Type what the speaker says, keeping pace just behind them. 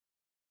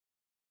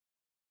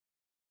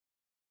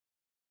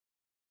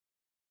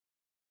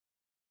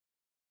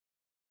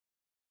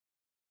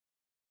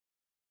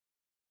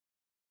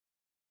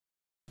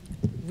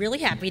Really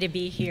happy to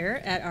be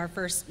here at our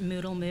first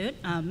Moodle Moot.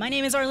 My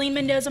name is Arlene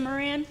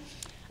Mendoza-Moran,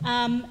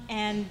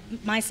 and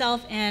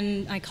myself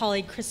and my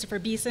colleague Christopher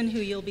Beeson, who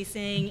you'll be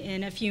seeing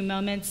in a few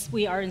moments,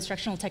 we are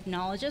instructional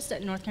technologists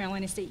at North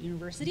Carolina State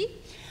University.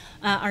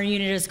 Our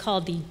unit is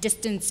called the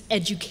Distance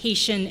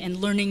Education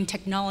and Learning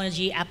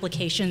Technology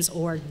Applications,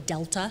 or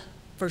DELTA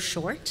for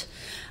short.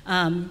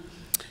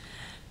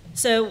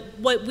 So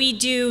what we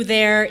do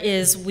there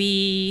is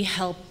we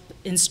help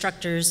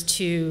instructors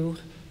to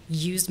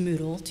use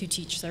Moodle to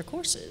teach their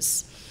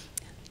courses.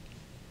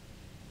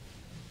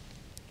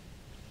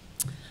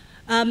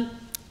 Can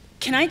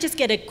I just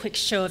get a quick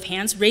show of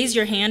hands? Raise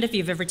your hand if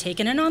you've ever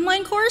taken an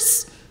online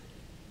course.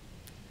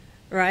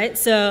 All right,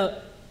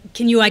 so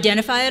can you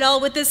identify it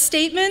all with this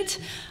statement?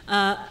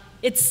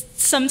 It's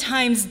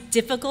sometimes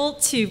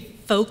difficult to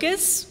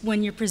focus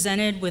when you're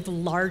presented with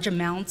large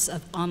amounts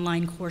of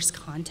online course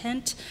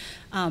content.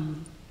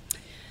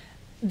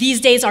 These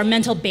days, our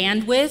mental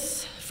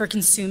bandwidth for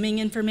consuming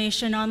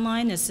information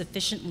online is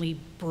sufficiently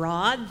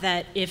broad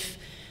that if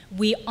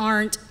we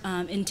aren't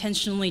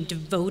intentionally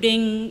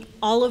devoting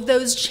all of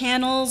those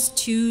channels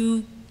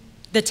to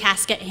the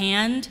task at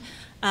hand,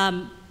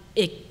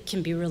 it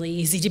can be really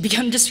easy to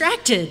become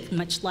distracted,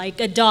 much like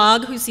a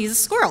dog who sees a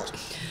squirrel.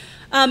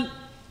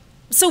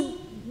 So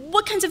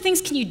what kinds of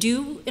things can you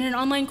do in an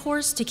online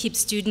course to keep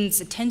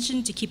students'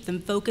 attention, to keep them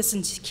focused,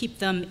 and to keep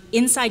them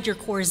inside your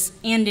course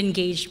and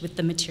engaged with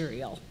the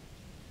material?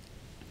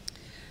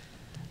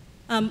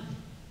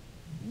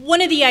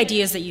 One of the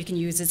ideas that you can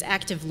use is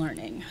active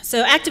learning.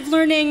 So active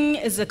learning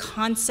is a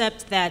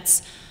concept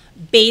that's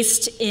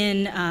based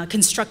in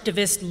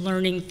constructivist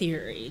learning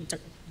theory,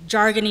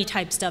 jargony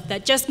type stuff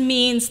that just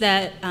means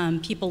that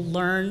people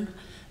learn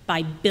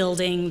by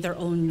building their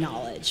own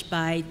knowledge,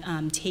 by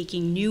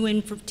taking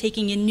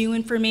in new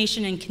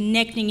information and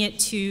connecting it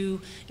to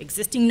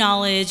existing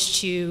knowledge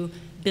to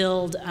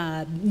build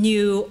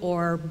new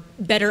or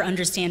better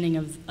understanding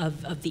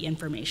of the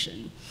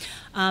information.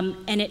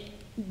 And it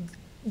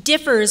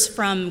differs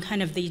from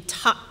kind of the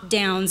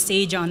top-down,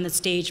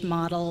 sage-on-the-stage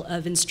model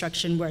of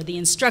instruction where the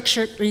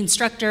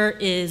instructor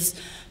is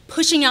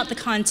pushing out the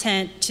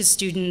content to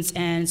students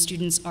and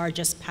students are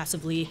just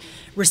passively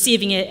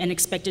receiving it and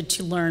expected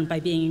to learn by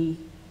being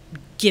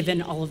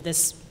given all of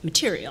this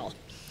material.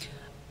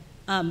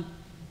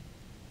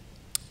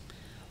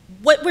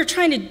 What we're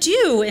trying to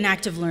do in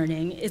active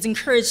learning is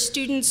encourage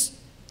students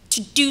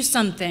to do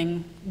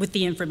something with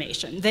the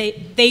information.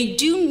 They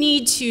do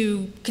need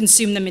to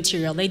consume the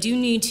material. They do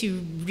need to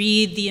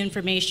read the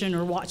information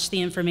or watch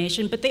the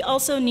information, but they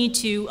also need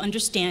to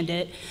understand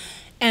it,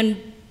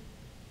 and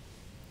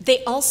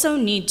they also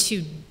need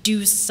to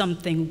do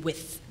something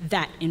with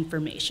that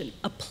information,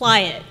 apply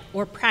it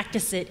or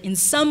practice it in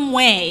some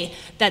way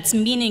that's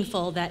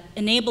meaningful, that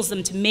enables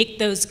them to make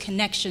those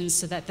connections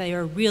so that they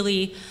are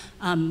really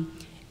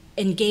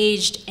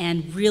engaged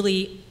and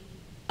really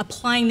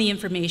applying the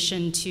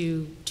information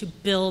to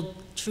build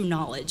true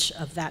knowledge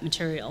of that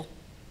material.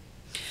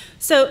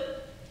 So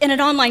in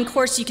an online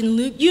course, you can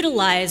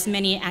utilize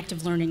many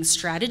active learning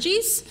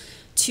strategies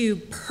to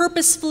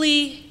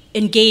purposefully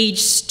engage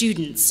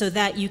students so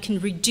that you can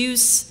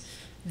reduce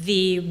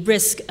the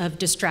risk of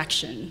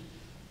distraction.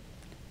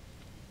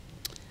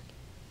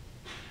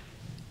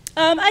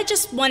 I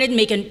just wanted to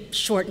make a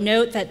short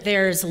note that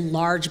there's a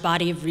large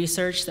body of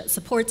research that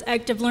supports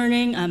active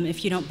learning.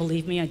 If you don't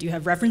believe me, I do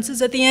have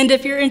references at the end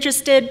if you're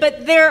interested,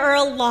 but there are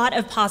a lot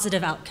of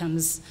positive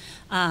outcomes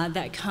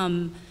that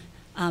come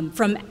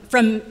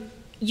from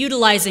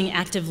utilizing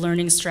active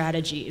learning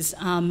strategies.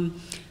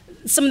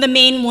 Some of the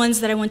main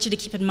ones that I want you to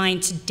keep in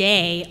mind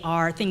today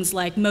are things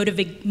like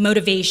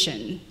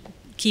motivation,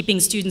 keeping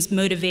students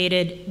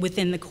motivated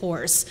within the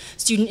course,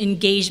 student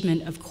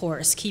engagement, of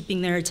course,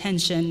 keeping their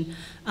attention,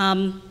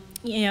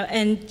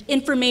 and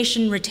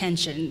information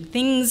retention,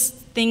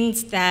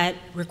 things that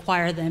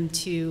require them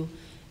to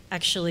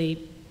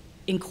actually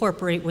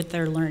incorporate with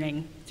their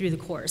learning through the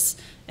course,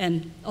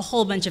 and a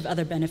whole bunch of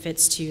other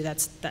benefits too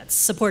that's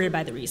supported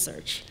by the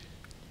research.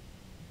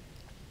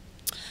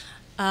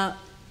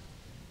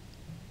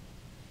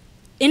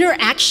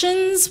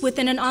 Interactions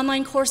within an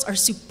online course are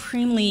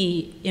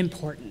supremely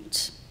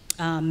important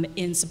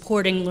in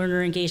supporting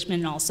learner engagement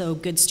and also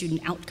good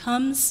student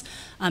outcomes.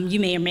 You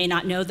may or may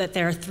not know that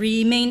there are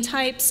three main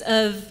types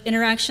of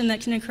interaction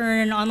that can occur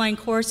in an online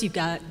course. You've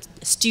got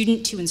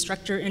student to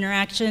instructor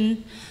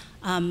interaction,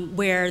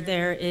 where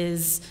there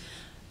is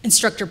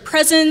instructor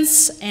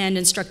presence and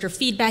instructor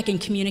feedback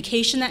and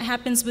communication that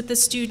happens with the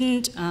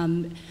student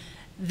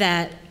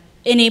that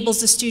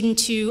enables the student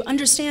to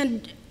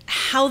understand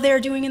how they're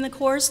doing in the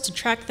course, to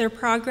track their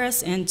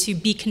progress, and to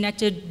be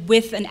connected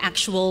with an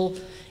actual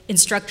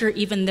instructor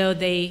even though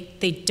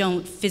they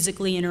don't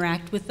physically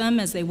interact with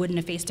them as they would in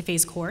a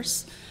face-to-face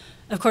course.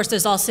 Of course,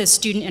 there's also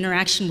student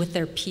interaction with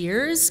their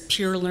peers.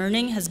 Peer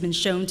learning has been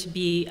shown to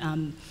be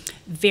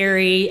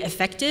very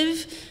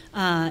effective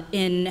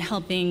in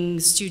helping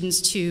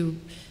students to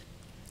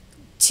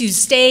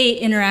stay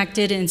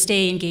interacted and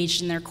stay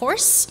engaged in their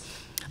course.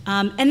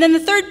 And then the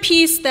third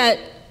piece that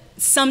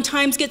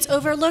sometimes gets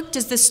overlooked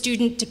is the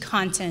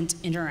student-to-content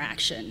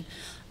interaction.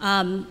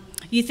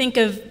 You think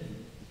of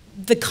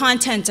the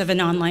content of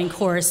an online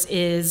course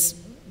is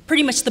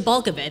pretty much the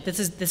bulk of it. This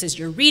is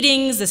your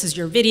readings, this is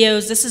your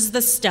videos, this is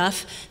the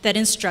stuff that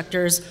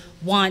instructors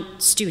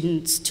want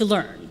students to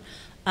learn.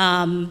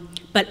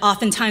 But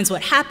oftentimes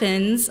what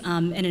happens in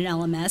an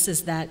LMS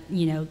is that,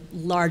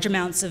 large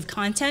amounts of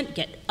content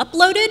get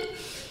uploaded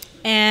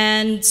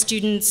and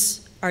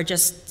students are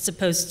just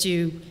supposed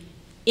to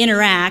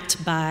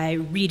interact by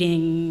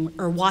reading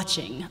or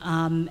watching.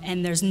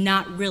 And there's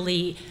not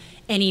really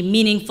any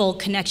meaningful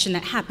connection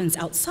that happens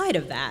outside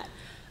of that.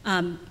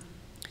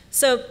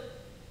 So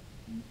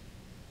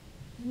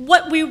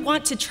what we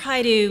want to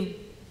try to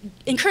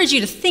encourage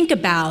you to think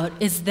about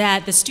is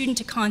that the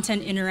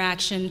student-to-content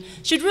interaction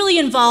should really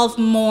involve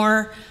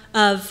more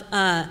of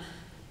a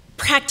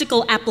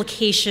practical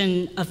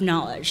application of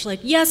knowledge.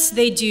 Like, yes,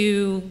 they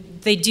do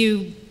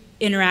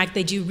interact,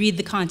 they do read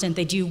the content,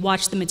 they do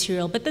watch the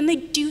material, but then they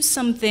do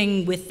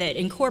something with it,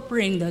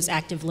 incorporating those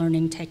active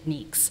learning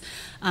techniques.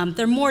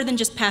 They're more than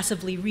just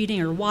passively reading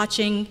or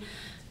watching.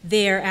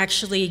 They're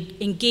actually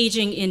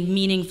engaging in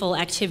meaningful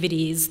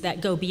activities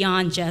that go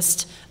beyond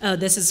just, oh,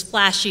 this is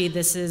flashy,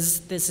 this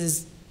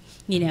is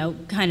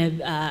kind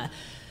of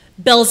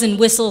bells and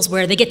whistles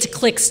where they get to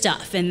click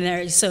stuff,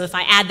 and so if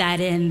I add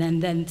that in,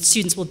 then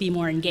students will be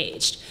more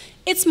engaged.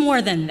 It's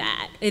more than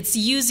that. It's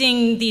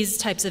using these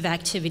types of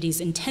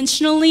activities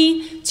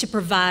intentionally to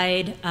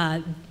provide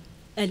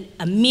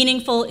a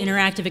meaningful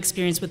interactive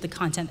experience with the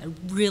content that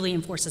really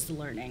enforces the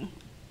learning.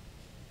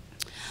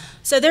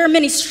 So there are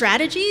many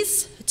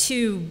strategies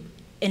to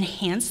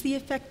enhance the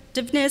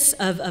effectiveness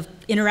of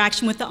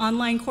interaction with the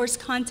online course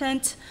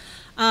content,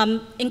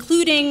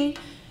 including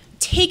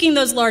taking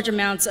those large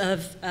amounts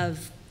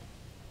of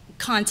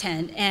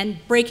content and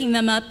breaking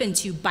them up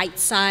into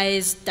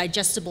bite-sized,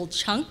 digestible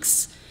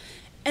chunks,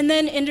 and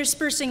then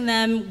interspersing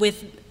them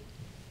with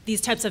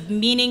these types of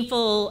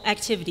meaningful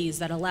activities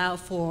that allow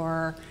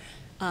for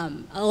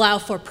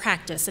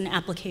practice and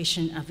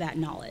application of that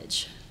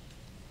knowledge.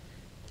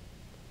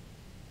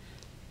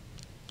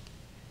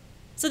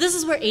 So this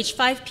is where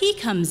H5P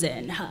comes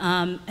in.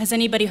 Has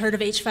anybody heard of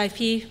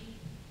H5P?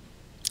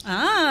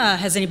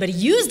 Has anybody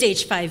used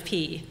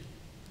H5P?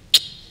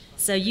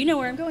 So you know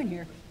where I'm going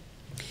here.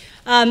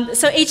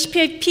 So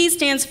H5P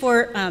stands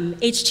for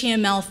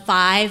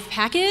HTML5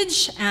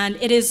 package, and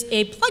it is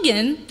a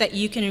plugin that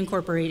you can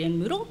incorporate in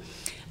Moodle,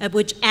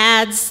 which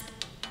adds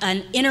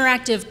an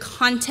interactive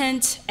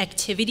content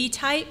activity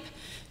type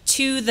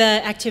to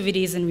the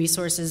activities and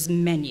resources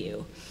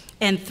menu.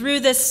 And through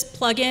this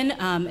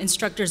plugin,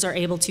 instructors are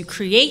able to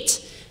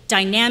create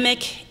dynamic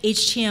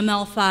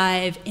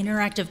HTML5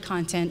 interactive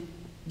content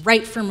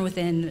right from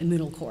within the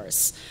Moodle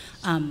course.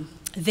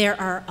 There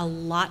are a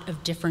lot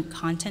of different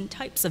content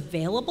types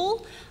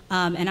available,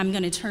 and I'm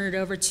going to turn it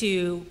over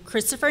to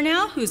Christopher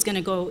now, who's going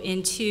to go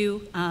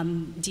into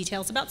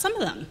details about some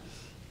of them.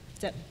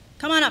 So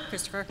come on up,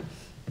 Christopher.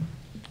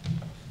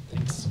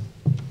 Thanks.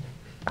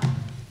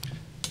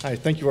 Hi,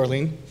 thank you,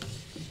 Arlene.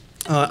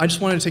 I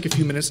just wanted to take a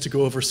few minutes to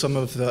go over some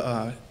of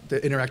the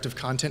interactive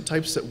content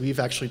types that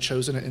we've actually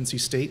chosen at NC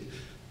State.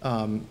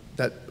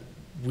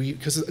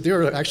 Because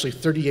there are actually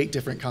 38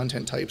 different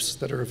content types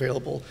that are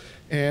available,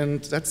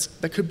 and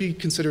that could be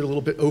considered a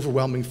little bit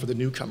overwhelming for the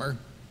newcomer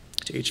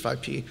to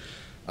H5P.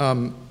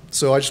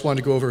 So I just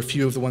wanted to go over a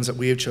few of the ones that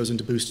we have chosen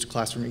to boost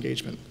classroom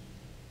engagement.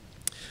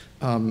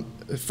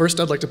 First,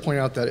 I'd like to point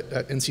out that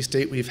at NC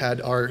State we've had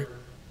our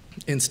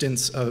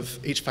instance of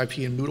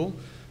H5P in Moodle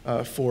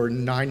for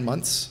 9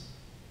 months,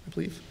 I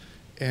believe,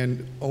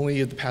 and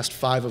only the past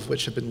 5 of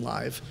which have been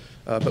live.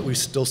 But we've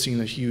still seen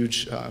a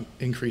huge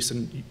increase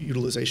in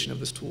utilization of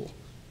this tool.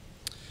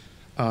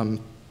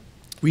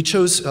 We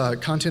chose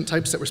content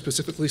types that were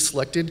specifically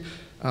selected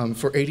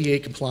for ADA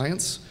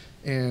compliance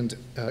and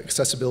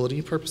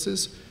accessibility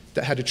purposes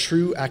that had a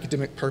true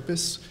academic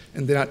purpose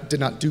and that did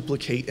not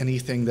duplicate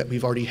anything that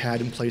we've already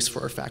had in place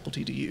for our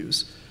faculty to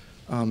use.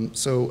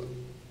 So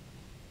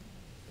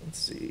let's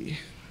see.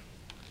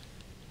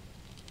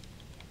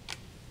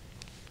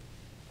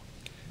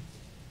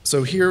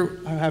 So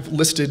here I have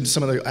listed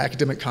some of the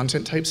academic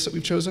content types that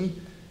we've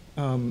chosen.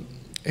 And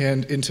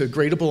into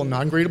gradable and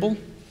non-gradable,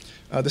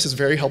 this is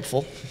very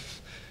helpful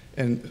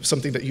and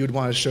something that you would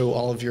want to show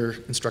all of your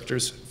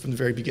instructors from the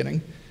very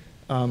beginning.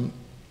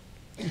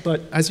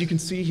 But as you can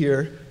see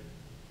here,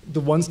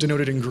 the ones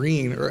denoted in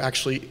green are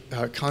actually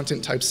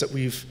content types that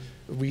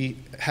we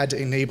had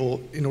to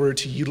enable in order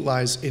to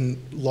utilize in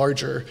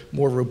larger,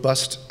 more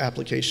robust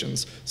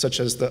applications, such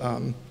as the,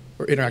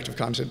 or interactive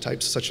content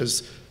types, such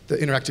as the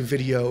interactive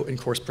video and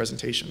course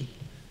presentation.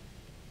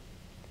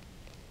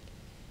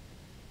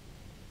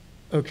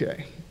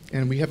 Okay,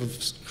 and we have a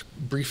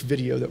brief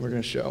video that we're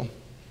going to show.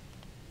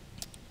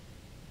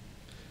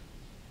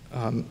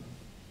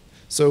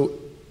 So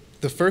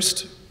the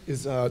first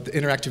is the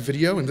interactive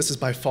video, and this is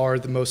by far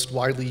the most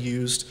widely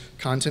used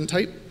content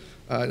type.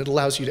 It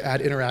allows you to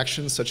add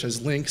interactions such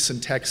as links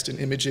and text and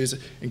images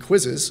and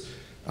quizzes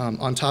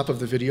on top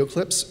of the video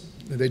clips.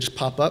 They just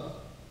pop up.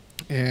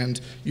 And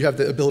you have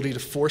the ability to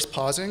force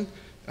pausing,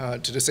 to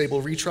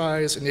disable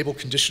retries, enable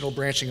conditional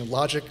branching and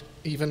logic,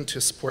 even to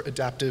support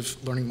adaptive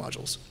learning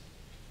modules.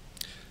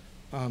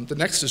 The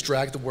next is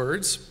drag the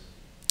words.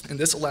 And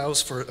this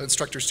allows for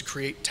instructors to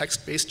create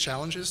text-based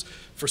challenges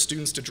for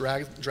students to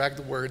drag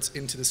the words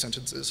into the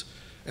sentences.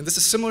 And this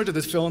is similar to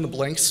the fill in the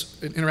blanks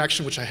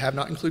interaction, which I have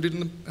not included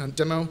in the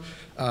demo,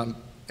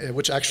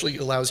 which actually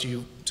allows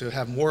you to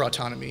have more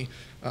autonomy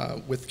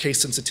with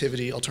case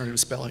sensitivity, alternative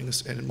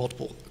spellings, and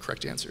multiple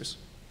correct answers.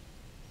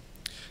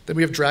 Then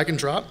we have drag and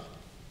drop.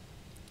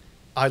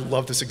 I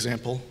love this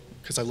example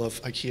because I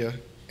love IKEA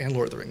and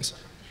Lord of the Rings.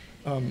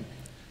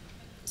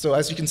 So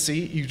as you can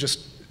see, you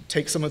just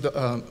take some of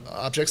the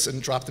objects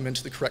and drop them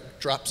into the correct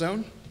drop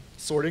zone,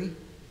 sorting.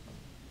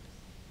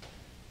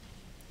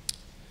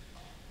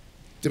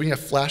 Then we have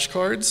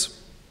flashcards.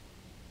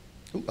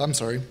 Oh, I'm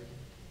sorry.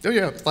 Oh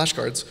yeah,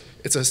 flashcards.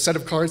 It's a set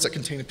of cards that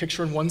contain a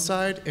picture on one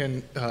side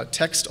and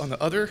text on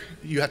the other.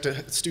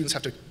 Students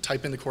have to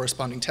type in the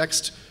corresponding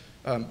text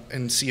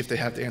and see if they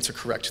have the answer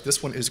correct.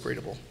 This one is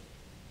gradable.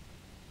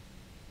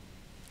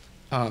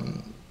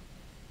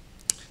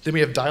 Then we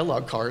have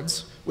dialogue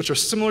cards, which are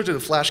similar to the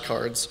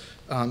flashcards,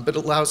 but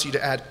allows you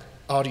to add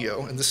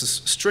audio, and this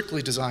is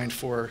strictly designed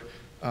for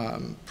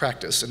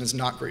practice and is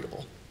not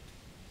gradable,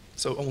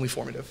 so only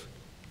formative.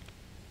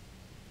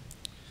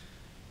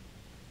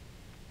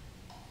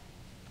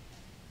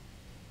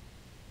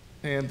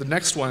 And the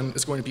next one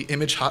is going to be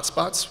image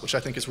hotspots, which I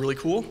think is really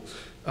cool.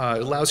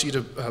 It allows you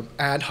to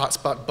add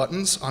hotspot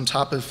buttons on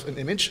top of an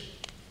image.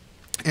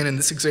 And in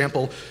this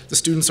example, the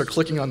students are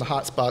clicking on the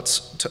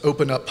hotspots to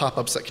open up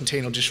pop-ups that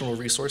contain additional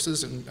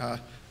resources and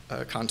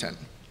content,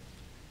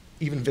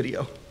 even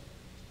video.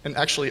 And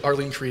actually,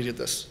 Arlene created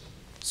this,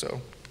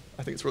 so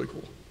I think it's really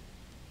cool.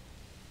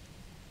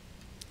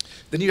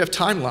 Then you have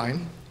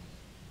timeline.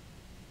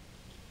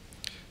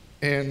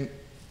 And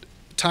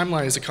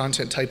timeline is a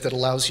content type that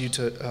allows you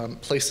to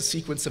place a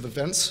sequence of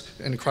events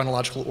in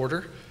chronological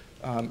order.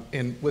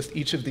 And with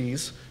each of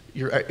these,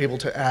 you're able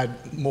to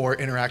add more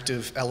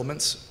interactive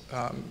elements,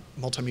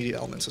 multimedia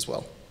elements as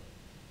well.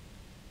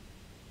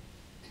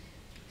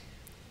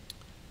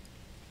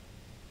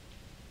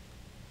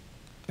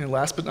 And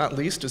last but not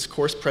least is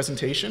course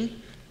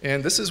presentation.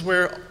 And this is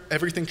where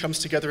everything comes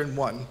together in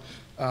one.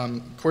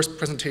 Course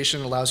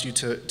presentation allows you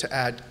to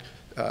add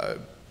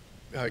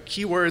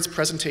keywords,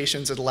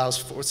 presentations. It allows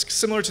for, it's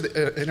similar to the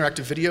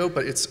interactive video,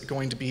 but it's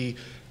going to be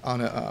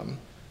on a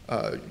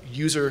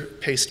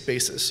user-paced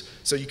basis.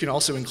 So you can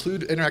also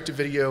include interactive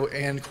video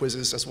and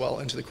quizzes as well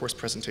into the course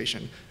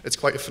presentation. It's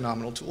quite a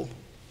phenomenal tool.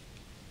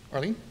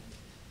 Arlene?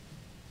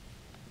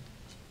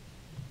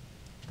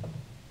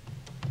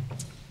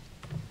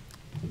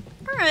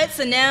 All right,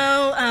 so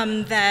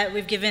now that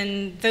we've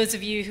given those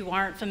of you who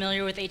aren't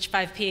familiar with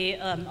H5P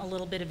a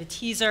little bit of a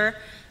teaser,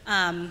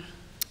 I'm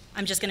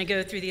just going to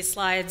go through these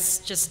slides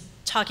just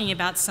talking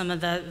about some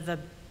of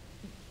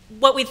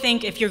what we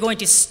think if you're going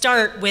to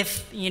start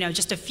with,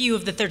 just a few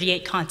of the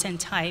 38 content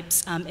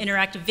types,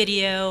 interactive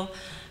video,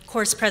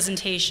 course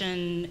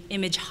presentation,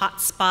 image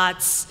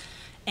hotspots,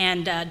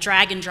 and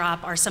drag and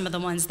drop are some of the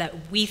ones that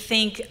we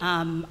think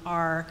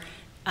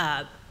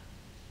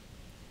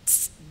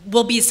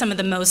will be some of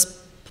the most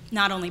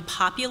not only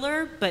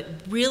popular, but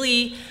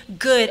really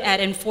good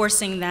at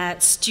enforcing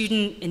that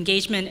student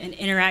engagement and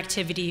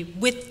interactivity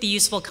with the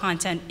useful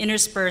content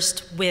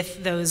interspersed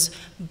with those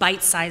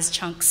bite-sized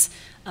chunks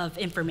of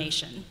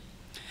information.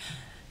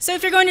 So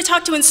if you're going to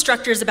talk to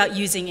instructors about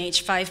using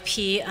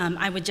H5P,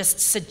 I would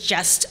just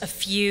suggest a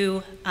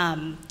few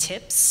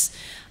tips.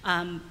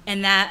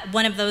 And that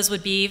one of those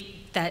would be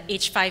that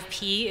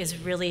H5P is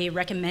really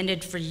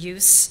recommended for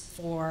use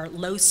for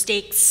low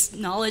stakes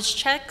knowledge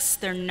checks.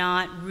 They're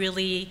not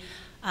really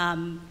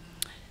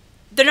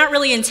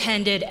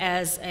intended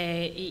as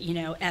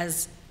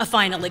as a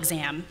final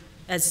exam,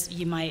 as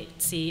you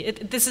might see.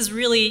 This is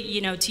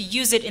really, to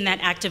use it in that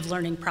active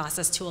learning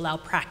process to allow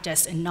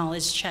practice and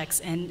knowledge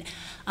checks and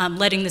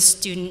letting the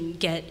student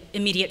get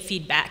immediate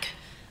feedback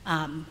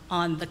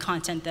on the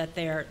content that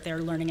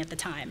they're learning at the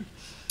time.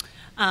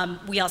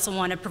 We also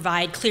want to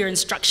provide clear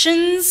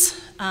instructions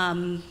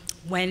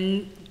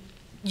when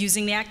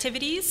using the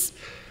activities.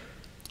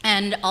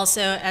 And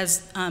also,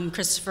 as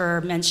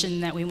Christopher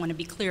mentioned, that we want to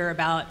be clear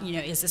about,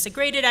 is this a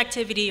graded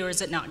activity or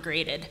is it not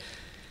graded?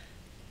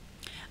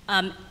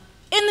 In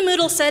the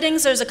Moodle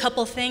settings, there's a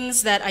couple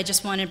things that I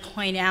just want to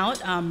point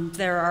out.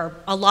 There are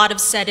a lot of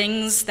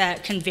settings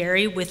that can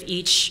vary with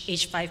each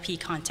H5P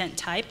content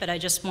type, but I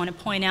just want to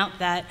point out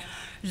that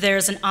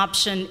there's an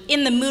option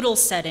in the Moodle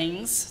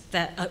settings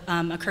that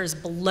occurs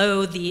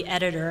below the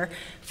editor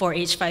for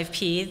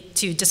H5P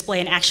to display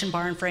an action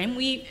bar and frame.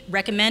 We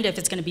recommend, if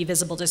it's going to be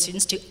visible to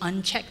students, to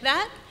uncheck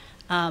that.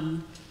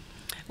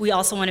 We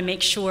also want to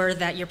make sure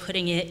that you're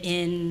putting it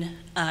in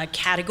a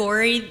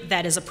category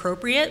that is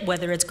appropriate,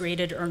 whether it's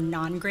graded or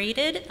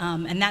non-graded.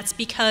 And that's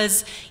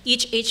because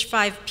each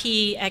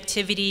H5P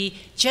activity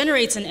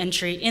generates an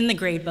entry in the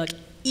gradebook,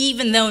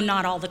 even though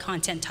not all the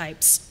content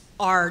types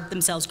are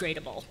themselves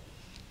gradable.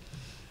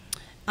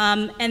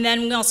 And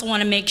then we also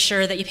want to make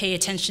sure that you pay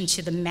attention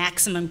to the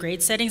maximum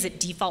grade settings. It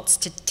defaults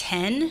to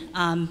 10.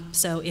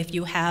 So if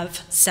you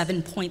have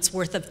 7 points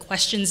worth of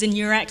questions in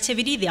your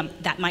activity,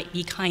 that might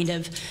be kind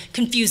of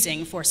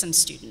confusing for some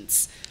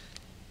students.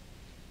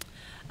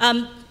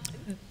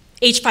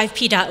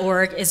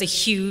 H5P.org is a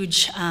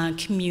huge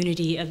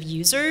community of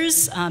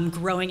users,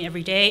 growing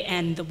every day,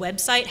 and the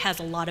website has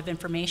a lot of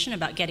information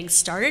about getting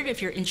started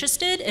if you're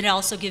interested. It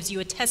also gives you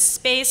a test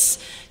space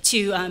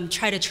to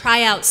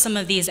try out some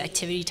of these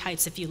activity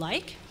types if you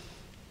like.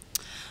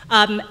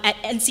 At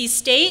NC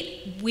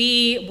State,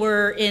 we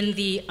were in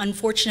the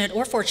unfortunate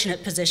or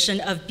fortunate position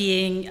of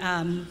being,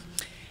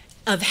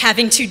 of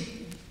having to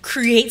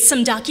create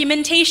some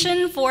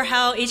documentation for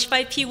how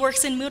H5P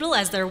works in Moodle,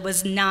 as there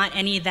was not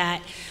any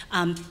that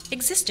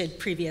existed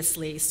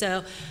previously.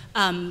 So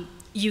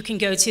you can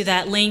go to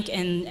that link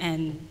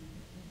and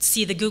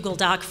see the Google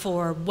Doc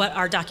for what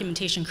our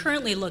documentation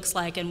currently looks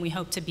like, and we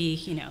hope to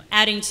be,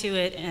 adding to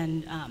it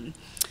and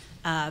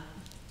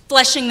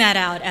fleshing that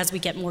out as we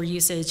get more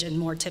usage and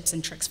more tips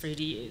and tricks for you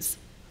to use.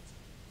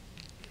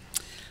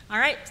 All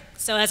right,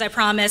 so as I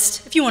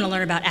promised, if you want to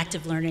learn about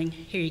active learning,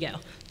 here you go.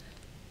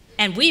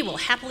 And we will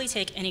happily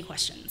take any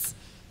questions.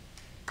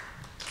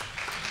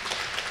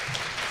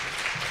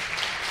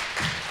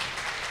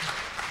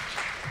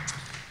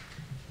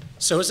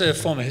 So as a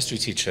former history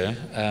teacher,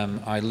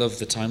 I love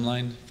the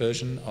timeline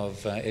version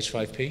of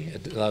H5P.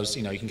 It allows,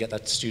 you can get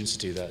that students to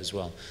do that as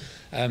well.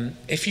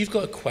 If you've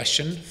got a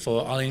question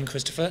for Arlene and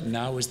Christopher,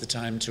 now is the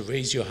time to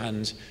raise your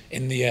hand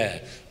in the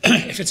air.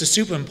 If it's a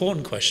super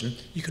important question,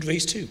 you could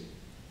raise 2.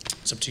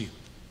 It's up to you.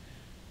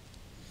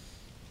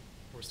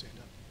 Or stand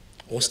up.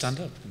 Or stand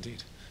up,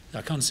 indeed.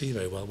 I can't see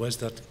very well. Where's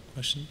that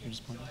question? You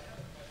just point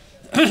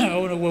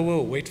oh, no,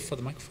 whoa, wait for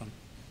the microphone.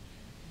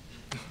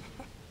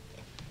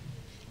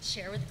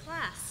 Share with the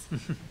class.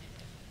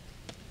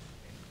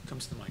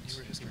 Comes to the mic.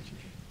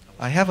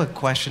 I have a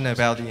question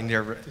about the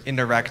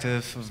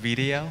interactive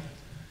video.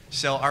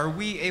 So are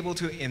we able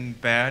to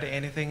embed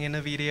anything in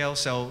the video?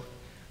 So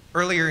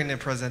earlier in the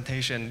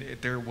presentation,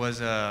 there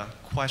was a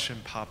question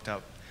popped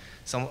up.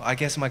 So I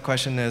guess my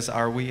question is,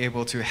 are we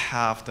able to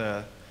have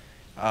the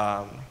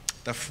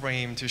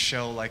frame to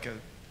show like a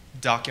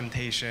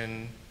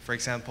documentation, for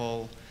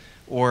example,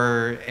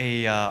 or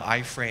a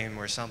iframe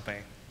or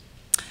something?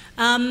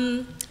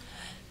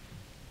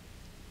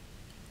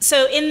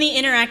 So in the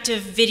interactive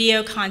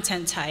video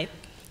content type,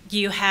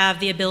 you have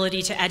the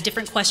ability to add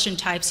different question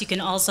types. You can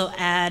also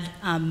add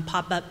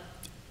pop-up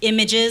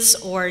images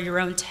or your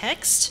own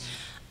text.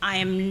 I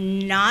am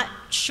not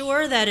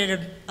sure that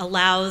it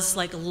allows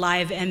like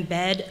live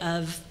embed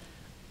of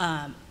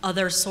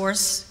other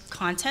source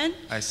content.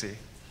 I see.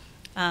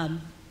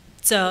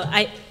 So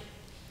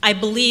I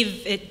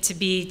believe it to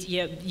be,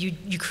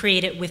 you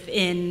create it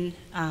within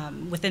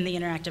the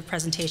interactive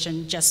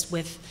presentation, just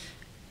with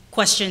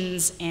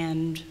questions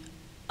and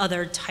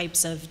other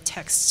types of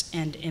text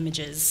and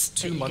images.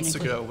 2 months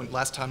ago,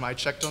 last time I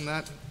checked on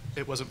that,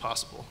 it wasn't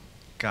possible.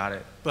 Got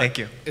it. But thank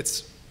you.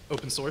 It's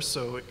open source,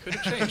 so it could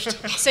have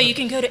changed. So you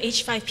can go to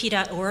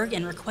h5p.org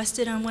and request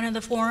it on one of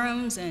the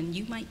forums, and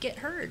you might get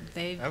heard.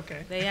 They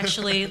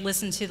actually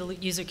listen to the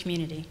user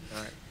community.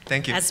 All right.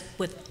 Thank you. As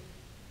with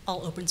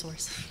all open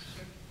source.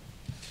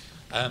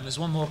 There's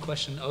one more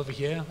question over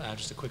here.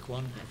 Just a quick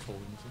one before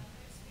we move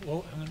on.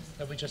 Well, hang on.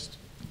 Have we just...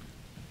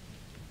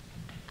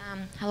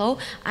 Hello,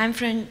 I'm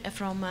from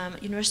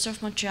University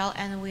of Montreal,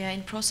 and we are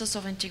in process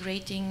of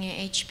integrating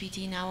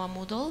HPT in our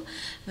Moodle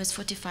with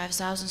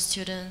 45,000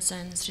 students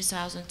and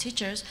 3,000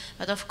 teachers.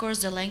 But of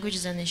course, the language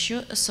is an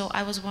issue. So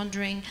I was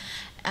wondering,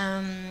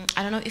 I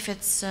don't know if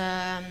it's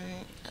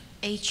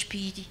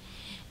HPT,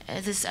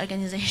 this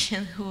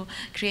organization who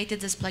created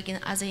this plugin,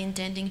 are they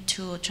intending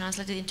to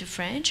translate it into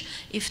French?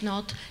 If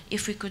not,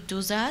 if we could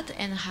do that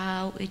and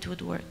how it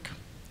would work.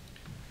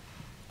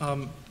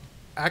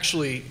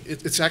 Actually,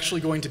 it's actually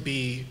going to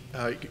be,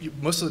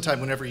 most of the time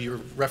whenever you're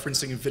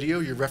referencing a video,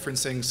 you're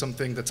referencing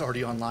something that's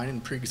already online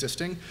and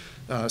pre-existing,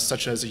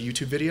 such as a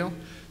YouTube video.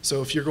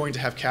 So if you're going to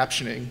have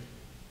captioning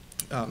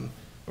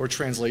or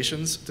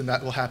translations, then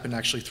that will happen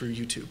actually through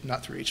YouTube,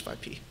 not through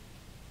H5P.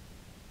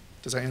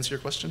 Does that answer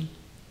your question?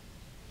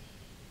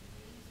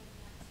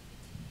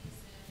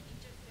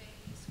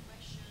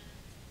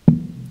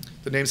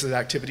 The names of the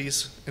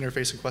activities,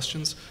 interface, and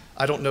questions.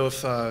 I don't know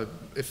if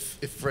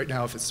right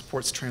now if it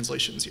supports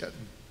translations yet.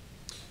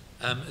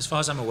 As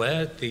far as I'm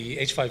aware, the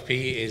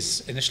H5P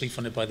is initially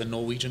funded by the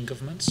Norwegian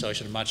government, so I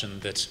should imagine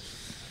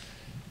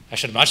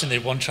they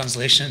want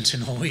translation into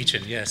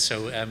Norwegian. Yes,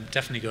 so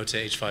definitely go to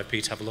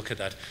H5P to have a look at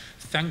that.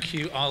 Thank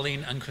you,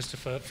 Arlene and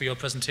Christopher, for your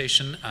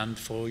presentation and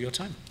for your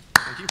time.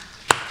 Thank you.